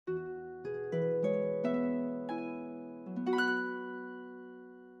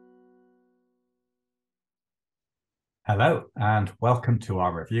Hello, and welcome to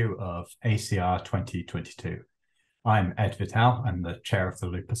our review of ACR 2022. I'm Ed Vital. I'm the chair of the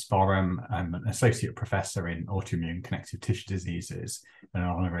Lupus Forum. I'm an associate professor in autoimmune connective tissue diseases and an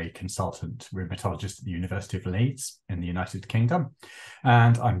honorary consultant rheumatologist at the University of Leeds in the United Kingdom.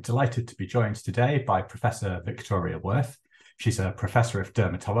 And I'm delighted to be joined today by Professor Victoria Werth. She's a professor of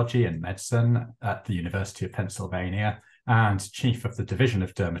dermatology and medicine at the University of Pennsylvania and chief of the Division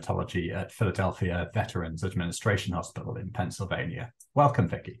of Dermatology at Philadelphia Veterans Administration Hospital in Pennsylvania. Welcome,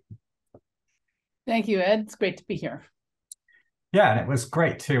 Vicky. Thank you, Ed. It's great to be here. Yeah, and it was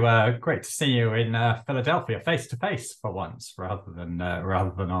great to see you in Philadelphia face to face for once, rather than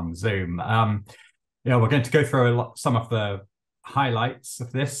on Zoom. We're going to go through some of the highlights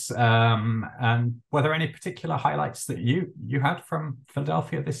of this. And were there any particular highlights that you had from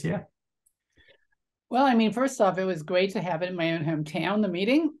Philadelphia this year? Well, I mean, first off, it was great to have it in my own hometown, the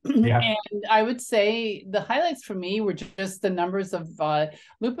meeting. Yeah. And I would say the highlights for me were just the numbers of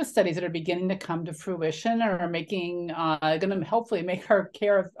lupus studies that are beginning to come to fruition or are making, going to hopefully make our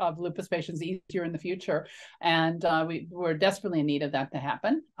care of lupus patients easier in the future. And we're desperately in need of that to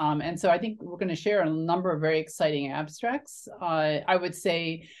happen. And so I think we're going to share a number of very exciting abstracts. I would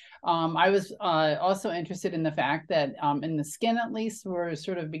say I was also interested in the fact that in the skin, at least, we're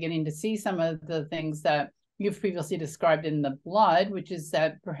sort of beginning to see some of the things that you've previously described in the blood, which is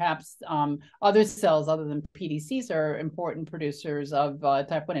that perhaps other cells other than PDCs are important producers of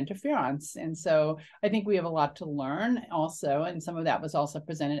type 1 interferons. And so I think we have a lot to learn also, and some of that was also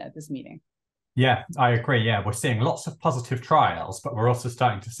presented at this meeting. Yeah, I agree. Yeah, we're seeing lots of positive trials, but we're also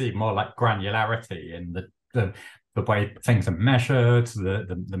starting to see more like granularity in the way things are measured,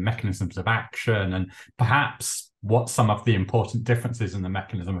 the mechanisms of action, and perhaps what some of the important differences in the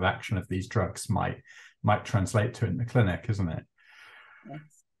mechanism of action of these drugs might translate to in the clinic, isn't it? Yes.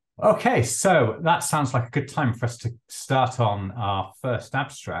 Okay, so that sounds like a good time for us to start on our first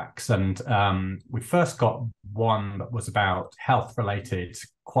abstracts. And we first got one that was about health-related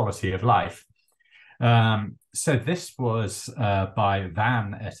quality of life. So this was by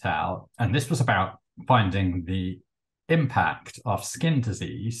Van et al., and this was about finding the impact of skin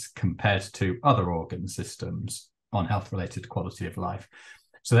disease compared to other organ systems on health-related quality of life.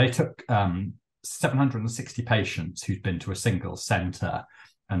 So they took 760 patients who'd been to a single center,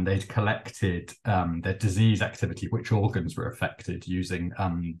 and they'd collected their disease activity, which organs were affected, using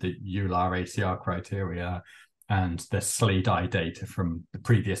the EULAR ACR criteria and the SLEDAI data from the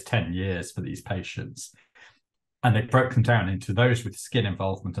previous 10 years for these patients. And they broke them down into those with skin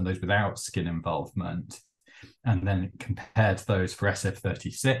involvement and those without skin involvement, and then compared those for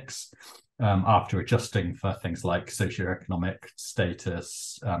SF36 after adjusting for things like socioeconomic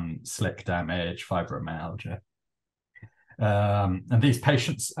status, slick damage, fibromyalgia. And these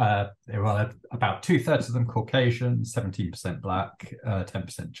patients, they were about 2/3 of them Caucasian, 17% Black,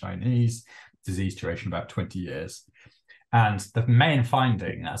 10% Chinese, disease duration about 20 years. And the main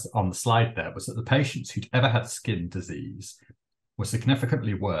finding, as on the slide there, was that the patients who'd ever had skin disease were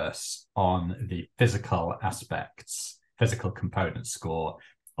significantly worse on the physical aspects, physical component score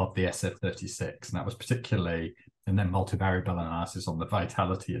of the SF36. And that was particularly in their multivariable analysis on the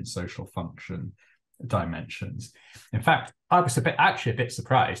vitality and social function dimensions. In fact, I was actually a bit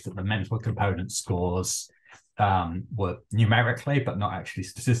surprised that the mental component scores were numerically, but not actually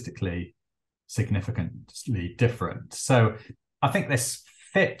statistically, significantly different. So I think this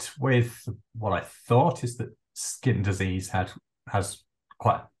fit with what I thought is that skin disease has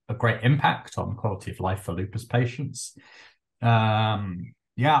quite a great impact on quality of life for lupus patients.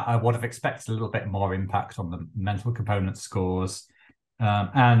 I would have expected a little bit more impact on the mental component scores.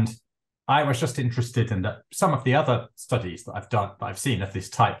 And I was just interested in that some of the other studies that I've seen of this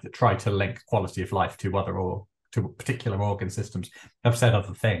type that try to link quality of life to particular organ systems have said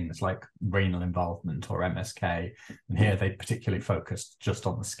other things like renal involvement or MSK. And here they particularly focused just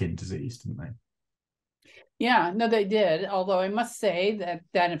on the skin disease, didn't they? Yeah, no, they did. Although I must say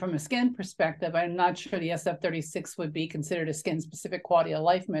that from a skin perspective, I'm not sure the SF36 would be considered a skin-specific quality of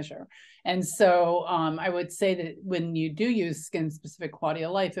life measure. And so I would say that when you do use skin-specific quality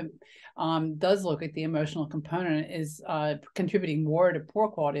of life, it does look at the emotional component is contributing more to poor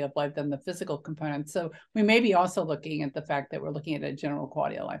quality of life than the physical component. So we may be also looking at the fact that we're looking at a general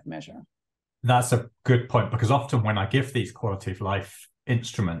quality of life measure. That's a good point, because often when I give these quality of life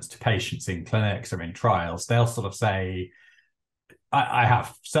instruments to patients in clinics or in trials, they'll sort of say,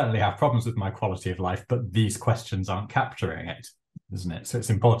 I certainly have problems with my quality of life, but these questions aren't capturing it, isn't it? So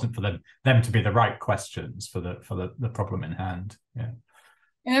it's important for them to be the right questions for the problem in hand. Yeah.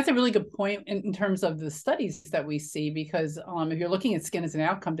 And that's a really good point in terms of the studies that we see, because if you're looking at skin as an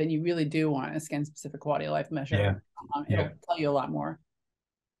outcome, then you really do want a skin-specific quality of life measure. Yeah. It'll tell you a lot more.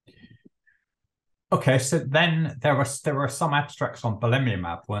 Okay, so then there were some abstracts on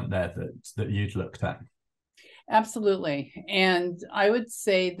belimumab, weren't there, that you'd looked at? Absolutely. And I would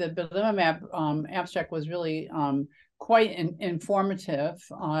say the belimumab abstract was really quite informative.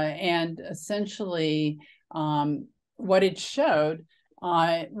 And essentially, what it showed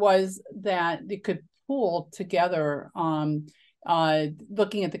was that it could pool together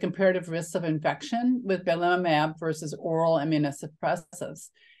looking at the comparative risks of infection with belimumab versus oral immunosuppressives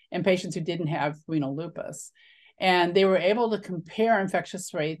in patients who didn't have renal lupus. And they were able to compare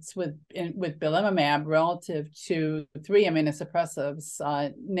infectious rates with belimumab relative to 3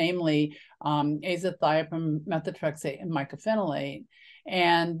 immunosuppressives, namely azathioprine, methotrexate, and mycophenolate.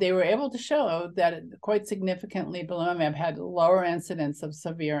 And they were able to show that quite significantly, belimumab had lower incidence of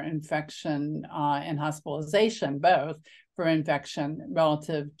severe infection and hospitalization, both for infection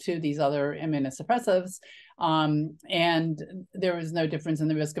relative to these other immunosuppressives. And there was no difference in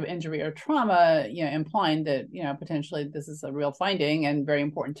the risk of injury or trauma, implying that, potentially this is a real finding and very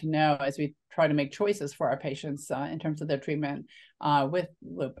important to know as we try to make choices for our patients in terms of their treatment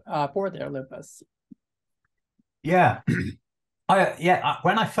for their lupus. Yeah.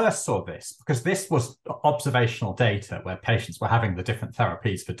 When I first saw this, because this was observational data where patients were having the different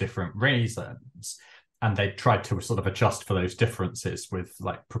therapies for different reasons, and they tried to sort of adjust for those differences with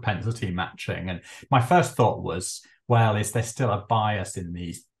like propensity matching. And my first thought was, well, is there still a bias in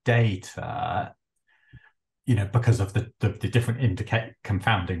these data, because of the different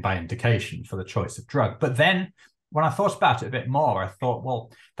confounding by indication for the choice of drug? But then when I thought about it a bit more, I thought,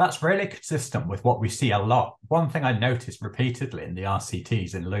 well, that's really consistent with what we see a lot. One thing I noticed repeatedly in the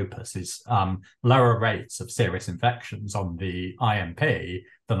RCTs in lupus is lower rates of serious infections on the IMP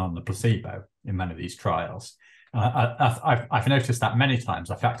than on the placebo in many of these trials. I've noticed that many times.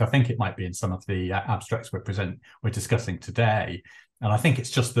 In fact, I think it might be in some of the abstracts we're discussing today. And I think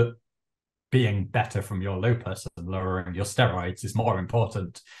it's just that being better from your lupus and lowering your steroids is more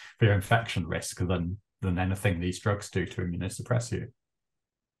important for your infection risk than anything these drugs do to immunosuppress you.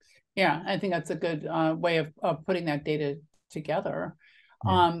 Yeah, I think that's a good way of putting that data together.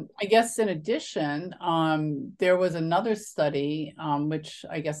 Yeah. I guess in addition, there was another study, which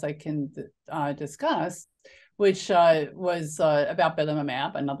I guess I can discuss, which was about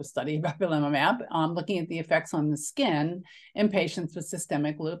belimumab, another study about belimumab, looking at the effects on the skin in patients with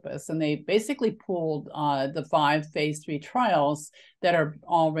systemic lupus. And they basically pooled the 5 phase 3 trials that are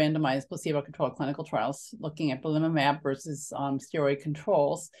all randomized placebo-controlled clinical trials looking at belimumab versus steroid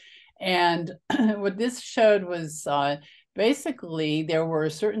controls. And what this showed was basically there were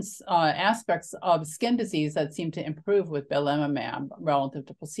certain aspects of skin disease that seemed to improve with belimumab relative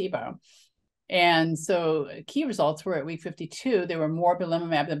to placebo. And so key results were at week 52, there were more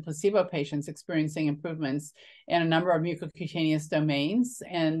belimumab than placebo patients experiencing improvements in a number of mucocutaneous domains.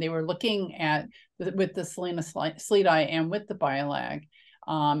 And they were looking at with the Selena SLEDAI and with the BioLag.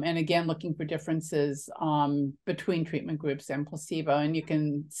 And again, looking for differences between treatment groups and placebo. And you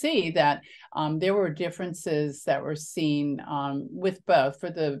can see that there were differences that were seen with both. For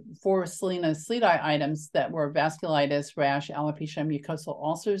the 4 Selena SLEDAI items that were vasculitis, rash, alopecia, mucosal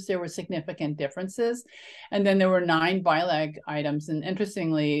ulcers, there were significant differences. And then there were 9 BioLag items. And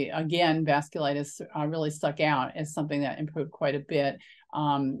interestingly, again, vasculitis really stuck out as something that improved quite a bit.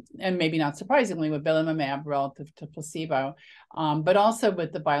 And maybe not surprisingly with belimumab relative to placebo. But also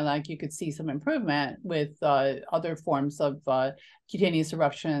with the BioLag, you could see some improvement with other forms of cutaneous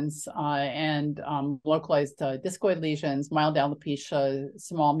eruptions and localized discoid lesions, mild alopecia,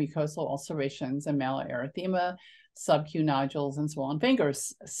 small mucosal ulcerations, and maloerythema, sub-Q nodules, and swollen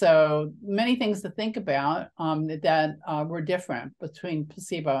fingers. So many things to think about that were different between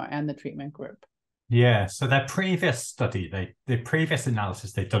placebo and the treatment group. Yeah, so their previous study, the previous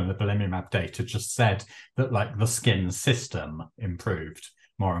analysis they've done with the belimumab data just said that like the skin system improved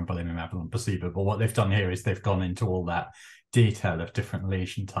more on belimumab than placebo. But what they've done here is they've gone into all that detail of different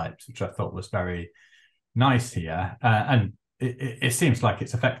lesion types, which I thought was very nice here. And it seems like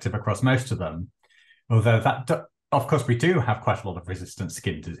it's effective across most of them. Although of course, we do have quite a lot of resistant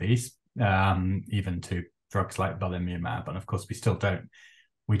skin disease, even to drugs like belimumab. And of course,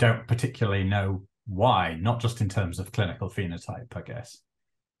 we don't particularly know why, not just in terms of clinical phenotype, I guess.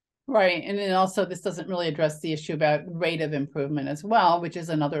 Right. And then also this doesn't really address the issue about rate of improvement as well, which is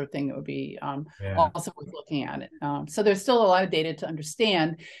another thing that would be also worth looking at it. So there's still a lot of data to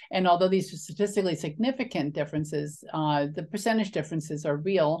understand. And although these are statistically significant differences, the percentage differences are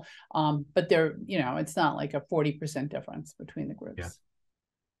real, but they're, it's not like a 40% difference between the groups. Yeah.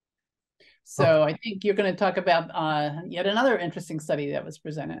 So I think you're going to talk about yet another interesting study that was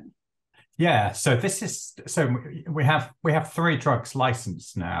presented. Yeah, so we have three drugs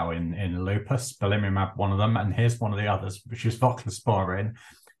licensed now in lupus, belimumab, one of them, and here's one of the others, which is voclosporin,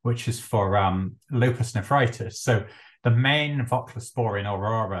 which is for lupus nephritis. So the main voclosporin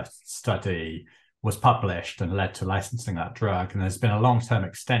Aurora study was published and led to licensing that drug, and there's been a long-term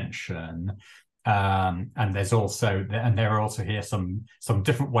extension. And there are also here some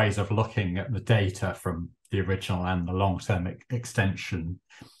different ways of looking at the data from the original and the long-term extension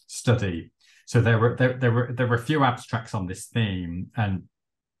study. So there were a few abstracts on this theme, and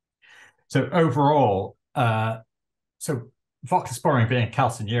so overall, so voclosporin being a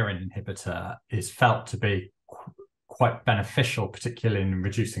calcineurin inhibitor is felt to be quite beneficial, particularly in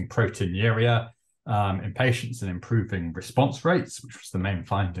reducing proteinuria in patients and improving response rates, which was the main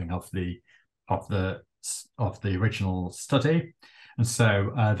finding of the original study. And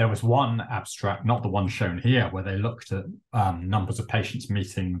so there was one abstract, not the one shown here, where they looked at numbers of patients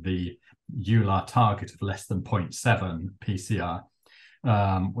meeting the EULAR target of less than 0.7 PCR,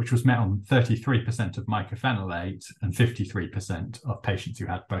 which was met on 33% of mycophenolate and 53% of patients who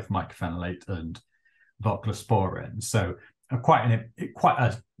had both mycophenolate and voclosporin. So quite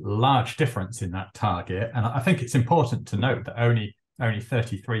a large difference in that target. And I think it's important to note that only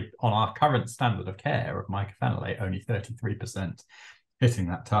 33 on our current standard of care of mycophenolate, only 33% hitting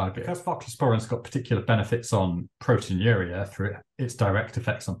that target. Because voclosporin's got particular benefits on proteinuria through its direct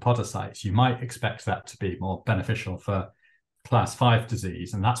effects on podocytes, you might expect that to be more beneficial for class 5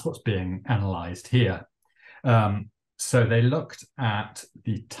 disease, and that's what's being analysed here. So they looked at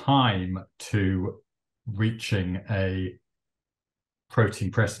the time to reaching a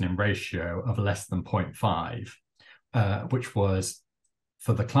protein-creatinine ratio of less than 0.5, which was,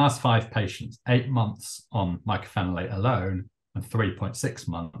 for the class 5 patients, 8 months on mycophenolate alone and 3.6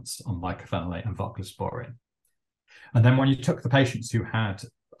 months on mycophenolate and voclosporin. And then when you took the patients who had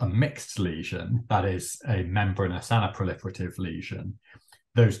a mixed lesion, that is a membranous and a proliferative lesion,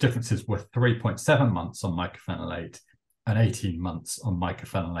 those differences were 3.7 months on mycophenolate and 18 months on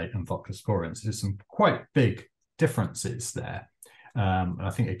mycophenolate and voclosporin. So there's some quite big differences there. And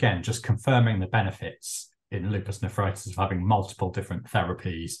I think, again, just confirming the benefits in lupus nephritis of having multiple different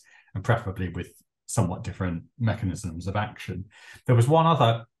therapies, and preferably with somewhat different mechanisms of action. There was one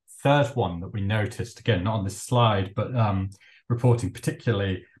other third one that we noticed, again, not on this slide, but reporting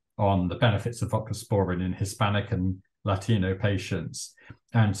particularly on the benefits of voclosporin in Hispanic and Latino patients.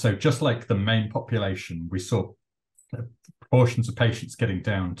 And so just like the main population, we saw proportions of patients getting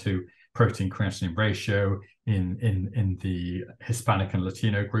down to protein creatinine ratio in the Hispanic and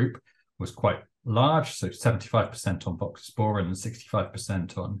Latino group was quite large, so 75% on voclosporin and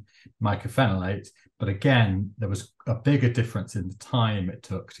 65% on mycophenolate. But again, there was a bigger difference in the time it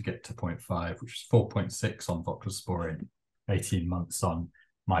took to get to 0.5, which was 4.6 on voclosporin, 18 months on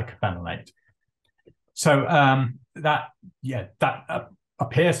mycophenolate. So that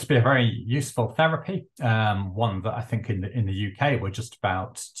appears to be a very useful therapy, one that I think in the UK we're just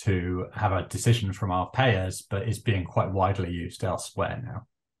about to have a decision from our payers, but is being quite widely used elsewhere now.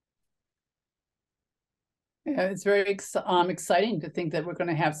 Yeah, it's very exciting to think that we're going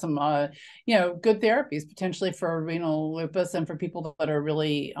to have some, good therapies potentially for renal lupus and for people that are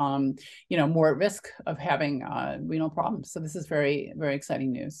really, more at risk of having renal problems. So this is very, very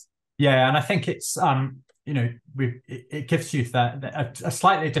exciting news. Yeah, and I think it's, it gives you a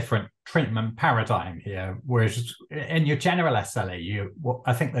slightly different treatment paradigm here. Whereas in your general SLE,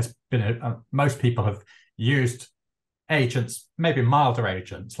 I think there's been most people have used agents, maybe milder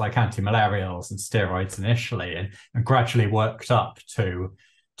agents like antimalarials and steroids initially, and gradually worked up to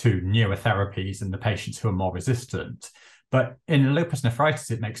newer therapies in the patients who are more resistant. But in lupus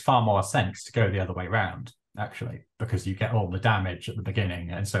nephritis, it makes far more sense to go the other way around, actually, because you get all the damage at the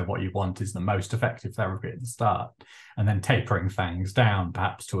beginning. And so what you want is the most effective therapy at the start, and then tapering things down,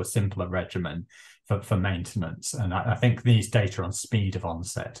 perhaps to a simpler regimen for maintenance. And I think these data on speed of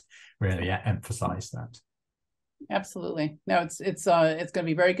onset really emphasize that. Absolutely. No, it's going to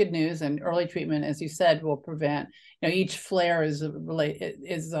be very good news, and early treatment, as you said, will prevent. Each flare is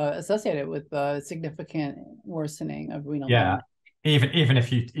associated with significant worsening of renal damage. Even if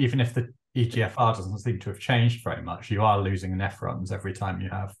the EGFR doesn't seem to have changed very much, you are losing nephrons every time you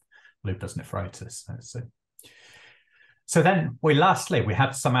have lupus nephritis. So then we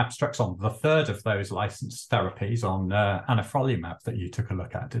had some abstracts on the third of those licensed therapies on anifrolumab that you took a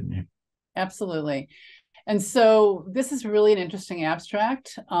look at, didn't you? Absolutely. And so this is really an interesting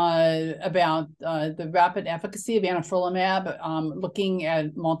abstract about the rapid efficacy of anifrolumab, looking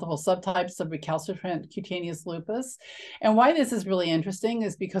at multiple subtypes of recalcitrant cutaneous lupus. And why this is really interesting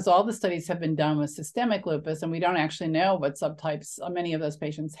is because all the studies have been done with systemic lupus, and we don't actually know what subtypes many of those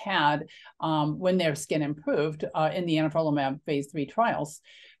patients had when their skin improved in the anifrolumab phase 3 trials.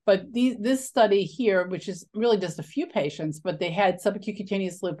 But this study here, which is really just a few patients, but they had subacute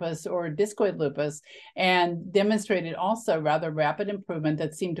cutaneous lupus or discoid lupus, and demonstrated also rather rapid improvement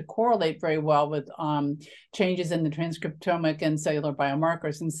that seemed to correlate very well with changes in the transcriptomic and cellular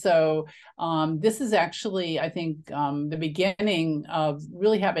biomarkers. And so this is actually, I think, the beginning of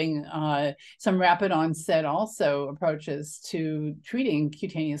really having some rapid onset also approaches to treating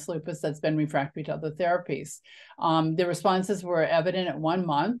cutaneous lupus that's been refractory to other therapies. The responses were evident at 1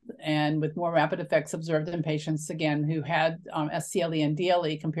 month, and with more rapid effects observed in patients, again, who had SCLE and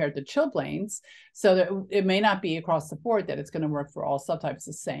DLE compared to chilblains. So that it may not be across the board that it's going to work for all subtypes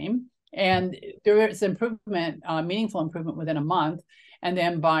the same. And there is improvement, meaningful improvement within a month. And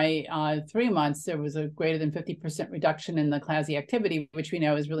then by 3 months, there was a greater than 50% reduction in the CLASI activity, which we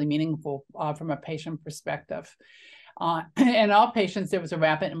know is really meaningful from a patient perspective. In all patients, there was a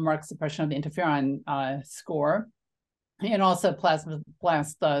rapid and marked suppression of the interferon score, and also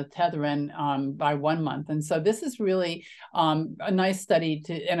plasmablast tetherin by 1 month. And so this is really a nice study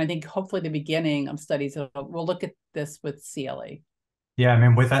and I think hopefully the beginning of studies. We'll look at this with CLE. Yeah, I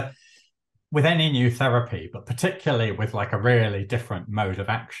mean, with any new therapy, but particularly with like a really different mode of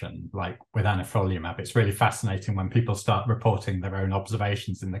action, like with anifrolumab, it's really fascinating when people start reporting their own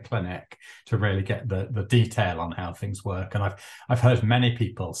observations in the clinic to really get the detail on how things work. And I've heard many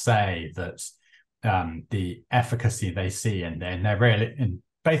people say that the efficacy they see in they're really in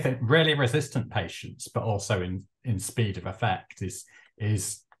both really resistant patients, but also in speed of effect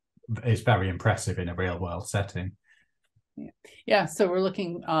is very impressive in a real world setting. Yeah, so we're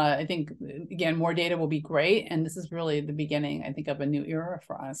looking, I think, again, more data will be great. And this is really the beginning, I think, of a new era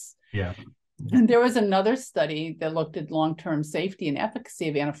for us. Yeah. And there was another study that looked at long-term safety and efficacy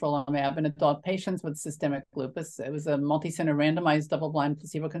of anifrolumab in adult patients with systemic lupus. It was a multi-center randomized double-blind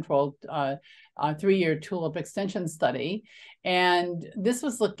placebo-controlled 3-year TULIP extension study. And this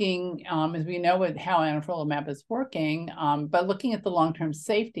was looking, as we know, how anifrolumab is working, but looking at the long-term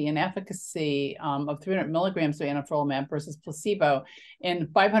safety and efficacy of 300 milligrams of anifrolumab versus placebo in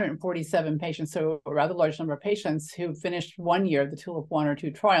 547 patients, so a rather large number of patients who finished 1 year of the TULIP 1 or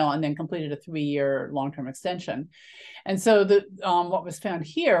 2 trial and then completed a 3-year long-term extension. And so what was found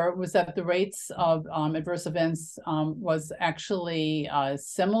here was that the rates of adverse events was actually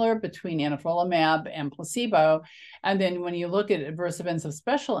similar between anifrolumab and placebo. And then when you look at adverse events of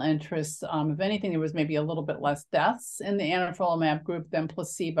special interest, if anything, there was maybe a little bit less deaths in the anifrolumab group than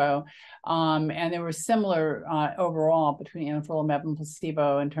placebo. And there were similar overall between anifrolumab and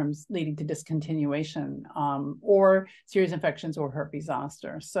placebo in terms leading to discontinuation or serious infections or herpes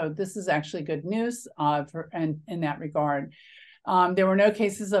zoster. So this is actually good news in that regard. There were no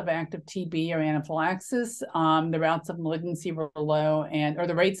cases of active TB or anaphylaxis. The rates of malignancy were low,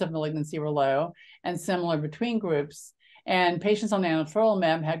 the rates of malignancy were low and similar between groups. And patients on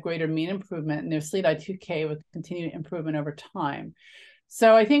anifrolumab had greater mean improvement in their SLEDAI-2K with continued improvement over time.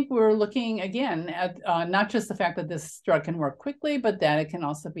 So I think we're looking again at not just the fact that this drug can work quickly, but that it can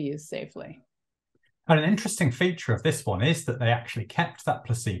also be used safely. And an interesting feature of this one is that they actually kept that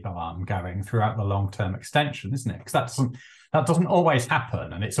placebo arm going throughout the long-term extension, isn't it? Because that doesn't always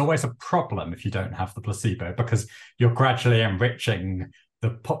happen. And it's always a problem if you don't have the placebo, because you're gradually enriching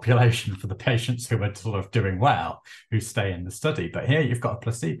the population for the patients who are sort of doing well, who stay in the study. But here you've got a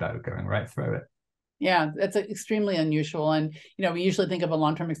placebo going right through it. Yeah, that's extremely unusual. And, we usually think of a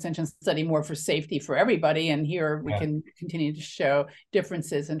long-term extension study more for safety for everybody. And here we can continue to show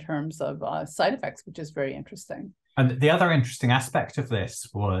differences in terms of side effects, which is very interesting. And the other interesting aspect of this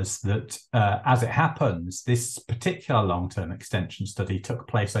was that, as it happens, this particular long-term extension study took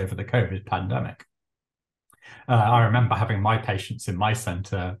place over the COVID pandemic. I remember having my patients in my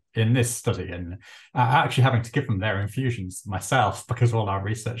center in this study and actually having to give them their infusions myself because all our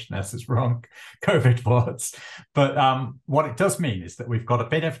research nurses were on COVID wards. But what it does mean is that we've got a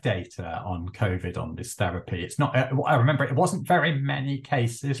bit of data on COVID on this therapy. It's not, I remember it wasn't very many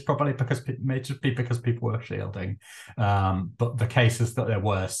cases, probably because it may just be because people were shielding. But the cases that there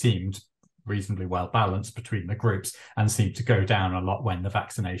were seemed reasonably well balanced between the groups and seemed to go down a lot when the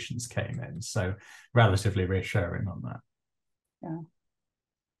vaccinations came in. So relatively reassuring on that. Yeah.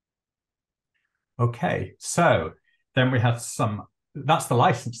 Okay, so then we had some that's the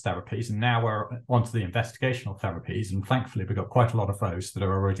licensed therapies, and now we're onto the investigational therapies, and thankfully we've got quite a lot of those that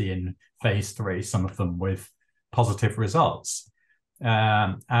are already in phase 3, some of them with positive results.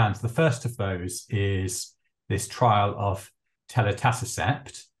 And the first of those is this trial of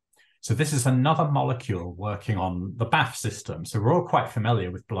telitacicept. So this is another molecule working on the BAFF system. So we're all quite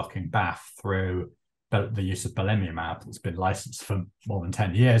familiar with blocking BAFF through the use of belimumab that's been licensed for more than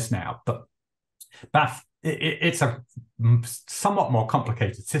 10 years now. But BAFF, it's a somewhat more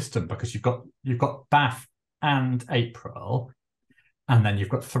complicated system because you've got BAFF and APRIL, and then you've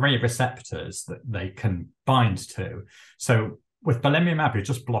got 3 receptors that they can bind to. So with belimumab, you're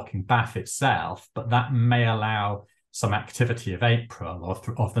just blocking BAFF itself, but that may allow some activity of APRIL or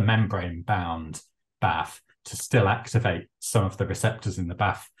of the membrane-bound BAFF to still activate some of the receptors in the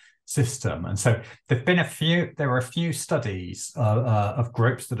BAFF system. And so there are a few studies of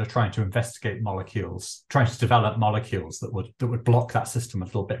groups that are trying to investigate molecules, trying to develop molecules that would block that system a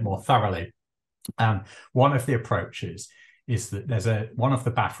little bit more thoroughly. One of the approaches is that there's one of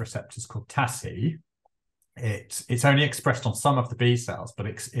the BAFF receptors called TACI. It's only expressed on some of the B cells, but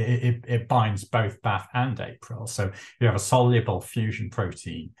it binds both BAFF and APRIL. So if you have a soluble fusion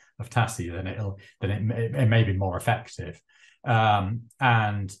protein of TACI, then it may be more effective. So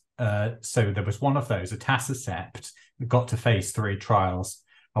there was one of those, atacicept, that got to phase 3 trials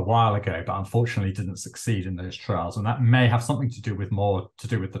a while ago, but unfortunately didn't succeed in those trials. And that may have something to do with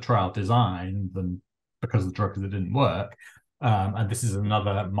the trial design than because the drug didn't work. And this is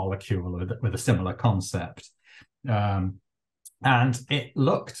another molecule with a similar concept. And it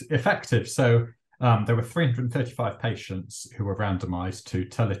looked effective. So there were 335 patients who were randomized to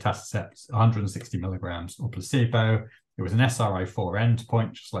telitacicept 160 milligrams or placebo. It was an SRI-4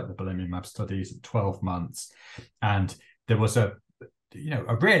 endpoint, just like the belimumab studies at 12 months. And there was a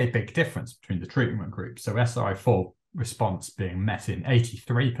really big difference between the treatment groups. So SRI-4 response being met in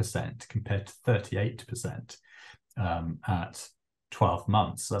 83% compared to 38%. At 12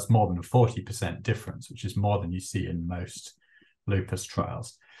 months. So that's more than a 40% difference, which is more than you see in most lupus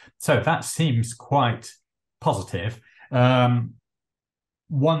trials. So that seems quite positive.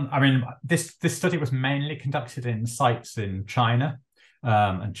 This study was mainly conducted in sites in China,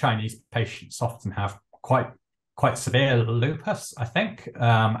 and Chinese patients often have quite severe lupus, I think,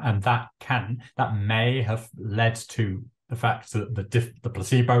 and that may have led to the fact that the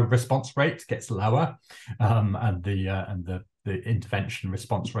placebo response rate gets lower, and the intervention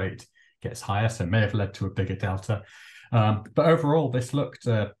response rate gets higher, so it may have led to a bigger delta. But overall, this looked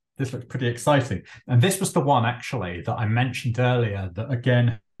pretty exciting. And this was the one actually that I mentioned earlier that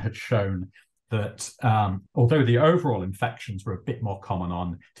again had shown that although the overall infections were a bit more common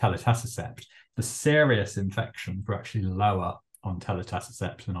on telitacicept, the serious infections were actually lower on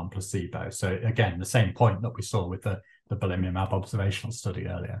telitacicept than on placebo. So again, the same point that we saw with the belimumab observational study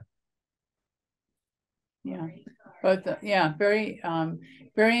earlier. Yeah, but very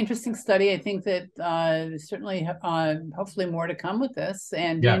interesting study. I think that certainly hopefully more to come with this.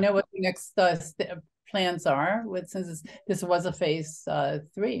 And do you know what the next plans are since this was a phase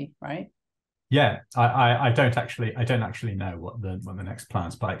 3, right? Yeah, I don't actually know what the next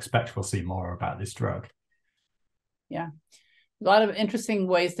plans, but I expect we'll see more about this drug. Yeah. A lot of interesting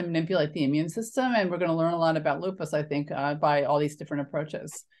ways to manipulate the immune system, and we're going to learn a lot about lupus, I think, by all these different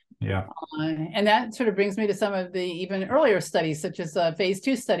approaches. Yeah. And that sort of brings me to some of the even earlier studies, such as phase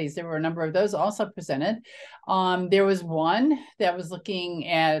 2 studies. There were a number of those also presented. There was one that was looking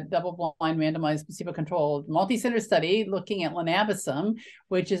at double-blind, randomized, placebo-controlled, multi-center study looking at linabacim,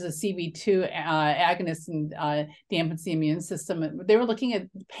 which is a CV2 agonist and dampens the immune system. They were looking at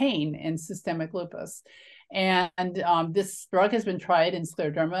pain in systemic lupus. And this drug has been tried in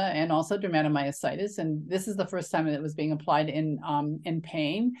scleroderma and also dermatomyositis. And this is the first time that it was being applied in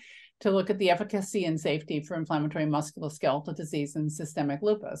pain to look at the efficacy and safety for inflammatory musculoskeletal disease and systemic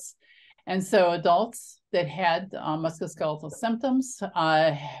lupus. And so adults that had musculoskeletal symptoms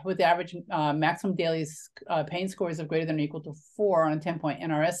with average maximum daily pain scores of greater than or equal to 4 on a 10-point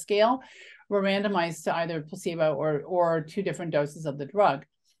NRS scale were randomized to either placebo or 2 different doses of the drug.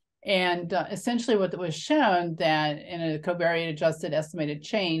 And essentially what was shown that in a covariate adjusted estimated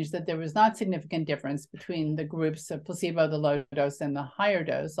change that there was not significant difference between the groups of placebo, the low dose, and the higher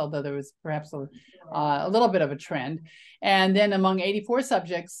dose, although there was perhaps a little bit of a trend. And then among 84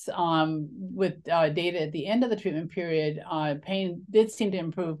 subjects with data at the end of the treatment period, pain did seem to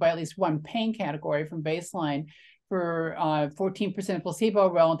improve by at least one pain category from baseline for 14%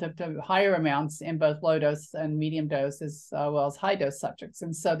 placebo relative to higher amounts in both low dose and medium dose as well as high dose subjects.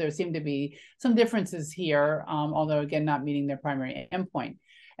 And so there seemed to be some differences here, although again, not meeting their primary endpoint.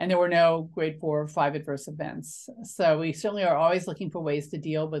 and there were no grade 4 or 5 adverse events. So we certainly are always looking for ways to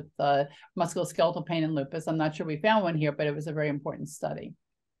deal with musculoskeletal pain and lupus. I'm not sure we found one here, but it was a very important study.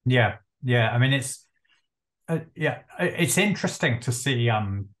 Yeah, I mean, it's interesting to see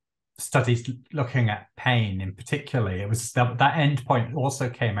studies looking at pain in particular. It was that endpoint also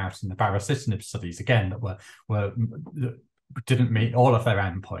came out in the baricitinib studies again that were didn't meet all of their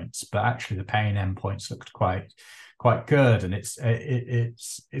endpoints, but actually the pain endpoints looked quite good. And it's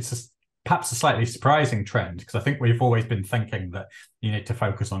perhaps a slightly surprising trend, because I think we've always been thinking that you need to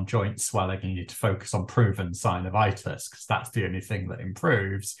focus on joint swelling and you need to focus on proven synovitis, because that's the only thing that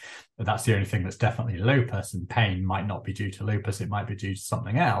improves. But that's the only thing that's definitely lupus, and pain might not be due to lupus, it might be due to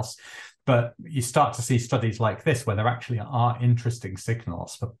something else. But you start to see studies like this where there actually are interesting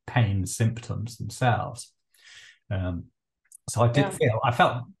signals for pain symptoms themselves. So I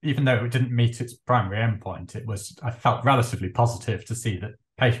felt, even though it didn't meet its primary endpoint, I felt relatively positive to see that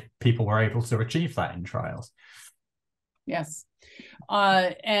people were able to achieve that in trials. Yes.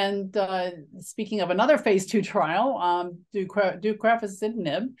 And speaking of another phase 2 trial,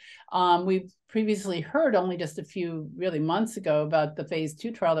 deucravacitinib, we previously heard only just a few really months ago about the phase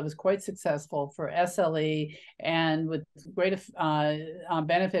 2 trial that was quite successful for SLE and with great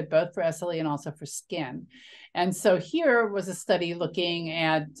benefit both for SLE and also for skin. And so here was a study looking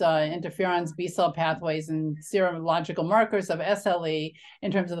at interferons, B-cell pathways, and serological markers of SLE in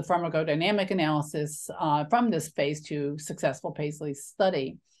terms of the pharmacodynamic analysis from this phase 2 successful PAISLEY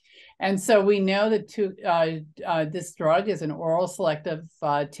study. And so we know that this drug is an oral selective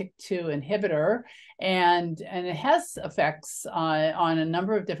TYK2 inhibitor, and it has effects on a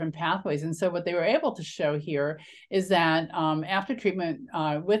number of different pathways. And so what they were able to show here is that after treatment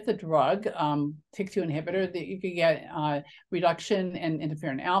with the drug, TYK2 inhibitor, that you could get reduction in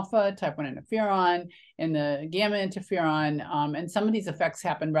interferon alpha, type 1 interferon, in the gamma interferon, and some of these effects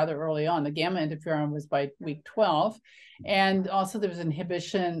happened rather early on. The gamma interferon was by week 12. And also there was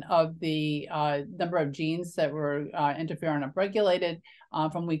inhibition of the number of genes that were interferon upregulated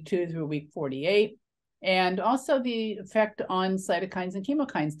from week 2 through week 48. And also the effect on cytokines and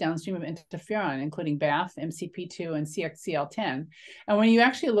chemokines downstream of interferon, including BAFF, MCP2, and CXCL10. And when you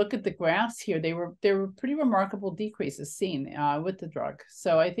actually look at the graphs here, they were pretty remarkable decreases seen with the drug.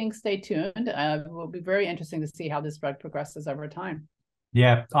 So I think stay tuned. It will be very interesting to see how this drug progresses over time.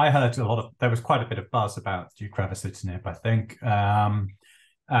 Yeah, I heard there was quite a bit of buzz about deucravacitinib, I think.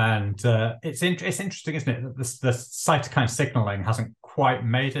 It's interesting, isn't it, that the cytokine signaling hasn't quite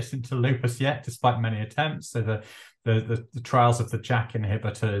made it into lupus yet, despite many attempts. So the trials of the JAK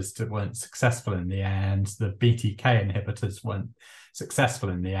inhibitors that weren't successful in the end, the BTK inhibitors weren't successful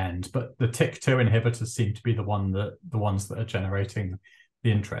in the end, but the TYK2 inhibitors seem to be the ones that are generating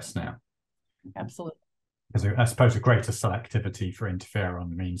the interest now. Absolutely. Because I suppose a greater selectivity for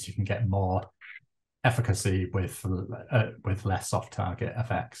interferon means you can get more efficacy with less off-target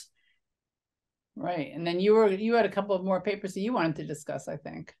effects. Right, and then you had a couple of more papers that you wanted to discuss, I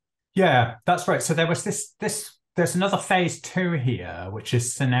think. Yeah, that's right. So there was there's another phase 2 here, which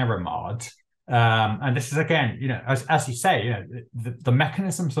is cenerimod. And this is, again, as you say, the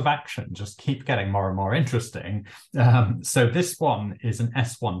mechanisms of action just keep getting more and more interesting. So this one is an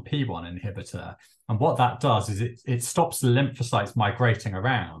S1P1 inhibitor. And what that does is it stops the lymphocytes migrating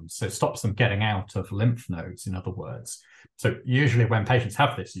around. So it stops them getting out of lymph nodes, in other words. So usually when patients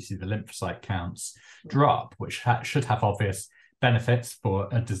have this, you see the lymphocyte counts drop, which should have obvious benefits for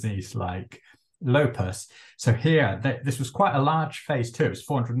a disease like lupus. So here, this was quite a large phase 2. It was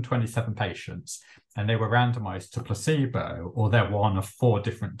 427 patients, and they were randomized to placebo or their one of 4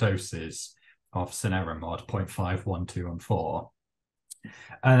 different doses of cenerimod, 0.5, 1, 2, and 4.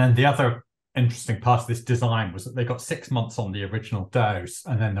 And then the other interesting part of this design was that they got 6 months on the original dose,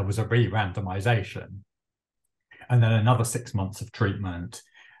 and then there was a re-randomization, and then another 6 months of treatment,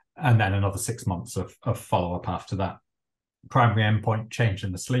 and then another 6 months of follow-up after that. Primary endpoint, change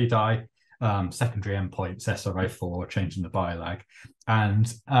in the SLEDAI. Secondary endpoints, SRI4, change in the BILAG.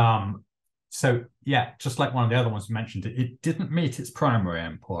 And so, yeah, just like one of the other ones we mentioned, it didn't meet its primary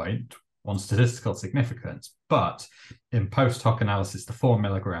endpoint on statistical significance, but in post hoc analysis, the 4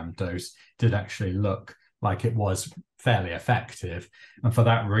 milligram dose did actually look like it was fairly effective. And for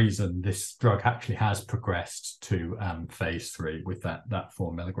that reason, this drug actually has progressed to phase 3 with that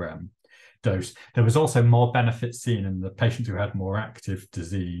 4 milligram dose. There was also more benefit seen in the patients who had more active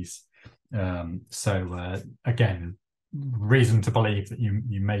disease. Again, reason to believe that you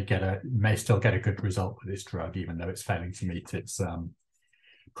may still get a good result with this drug, even though it's failing to meet its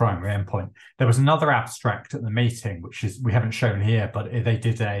primary endpoint. There was another abstract at the meeting, which we haven't shown here, but they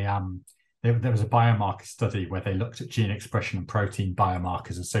did a there was a biomarker study where they looked at gene expression and protein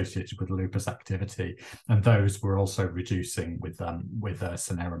biomarkers associated with lupus activity, and those were also reducing with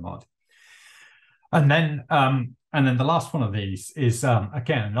cenerimod. And then the last one of these is,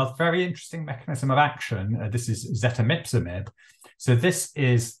 again, another very interesting mechanism of action. This is zetomipzomib. So this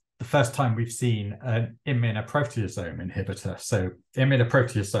is the first time we've seen an immunoproteasome inhibitor. So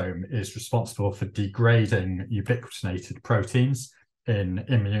immunoproteasome is responsible for degrading ubiquitinated proteins in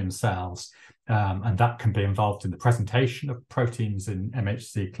immune cells. And that can be involved in the presentation of proteins in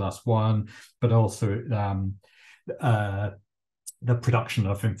MHC class 1, but also the production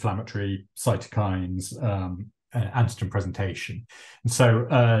of inflammatory cytokines, antigen presentation. And so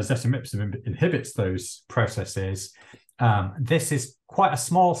zetomipzomib inhibits those processes. This is quite a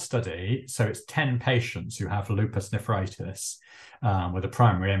small study, so it's 10 patients who have lupus nephritis with a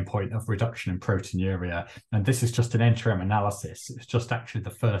primary endpoint of reduction in proteinuria. And this is just an interim analysis. It's just actually the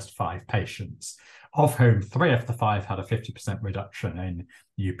first 5 patients, of whom 3 of the 5 had a 50% reduction in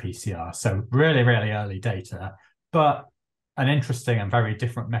UPCR. So really, really early data, but an interesting and very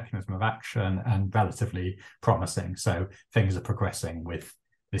different mechanism of action and relatively promising. So things are progressing with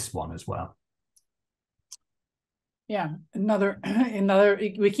this one as well. Yeah, another,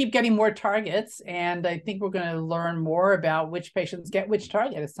 we keep getting more targets, and I think we're going to learn more about which patients get which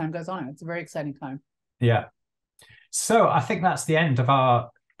target as time goes on. It's a very exciting time. Yeah. So I think that's the end of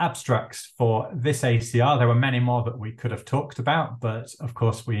our abstracts for this ACR. There were many more that we could have talked about, but of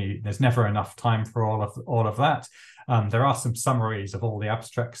course there's never enough time for all of that. There are some summaries of all the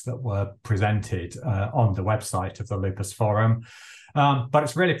abstracts that were presented on the website of the Lupus Forum. But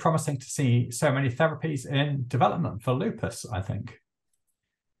it's really promising to see so many therapies in development for lupus, I think.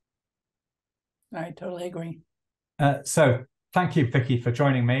 I totally agree. So thank you, Vicky, for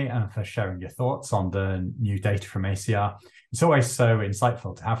joining me and for sharing your thoughts on the new data from ACR. It's always so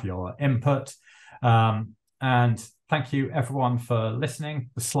insightful to have your input. And thank you, everyone, for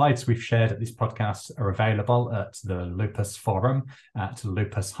listening. The slides we've shared at this podcast are available at the Lupus Forum at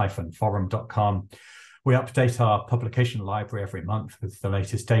lupus-forum.com. We update our publication library every month with the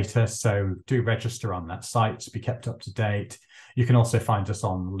latest data, so do register on that site to be kept up to date. You can also find us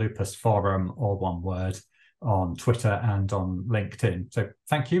on Lupus Forum, all one word, on Twitter and on LinkedIn. So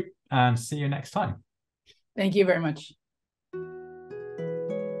thank you, and see you next time. Thank you very much.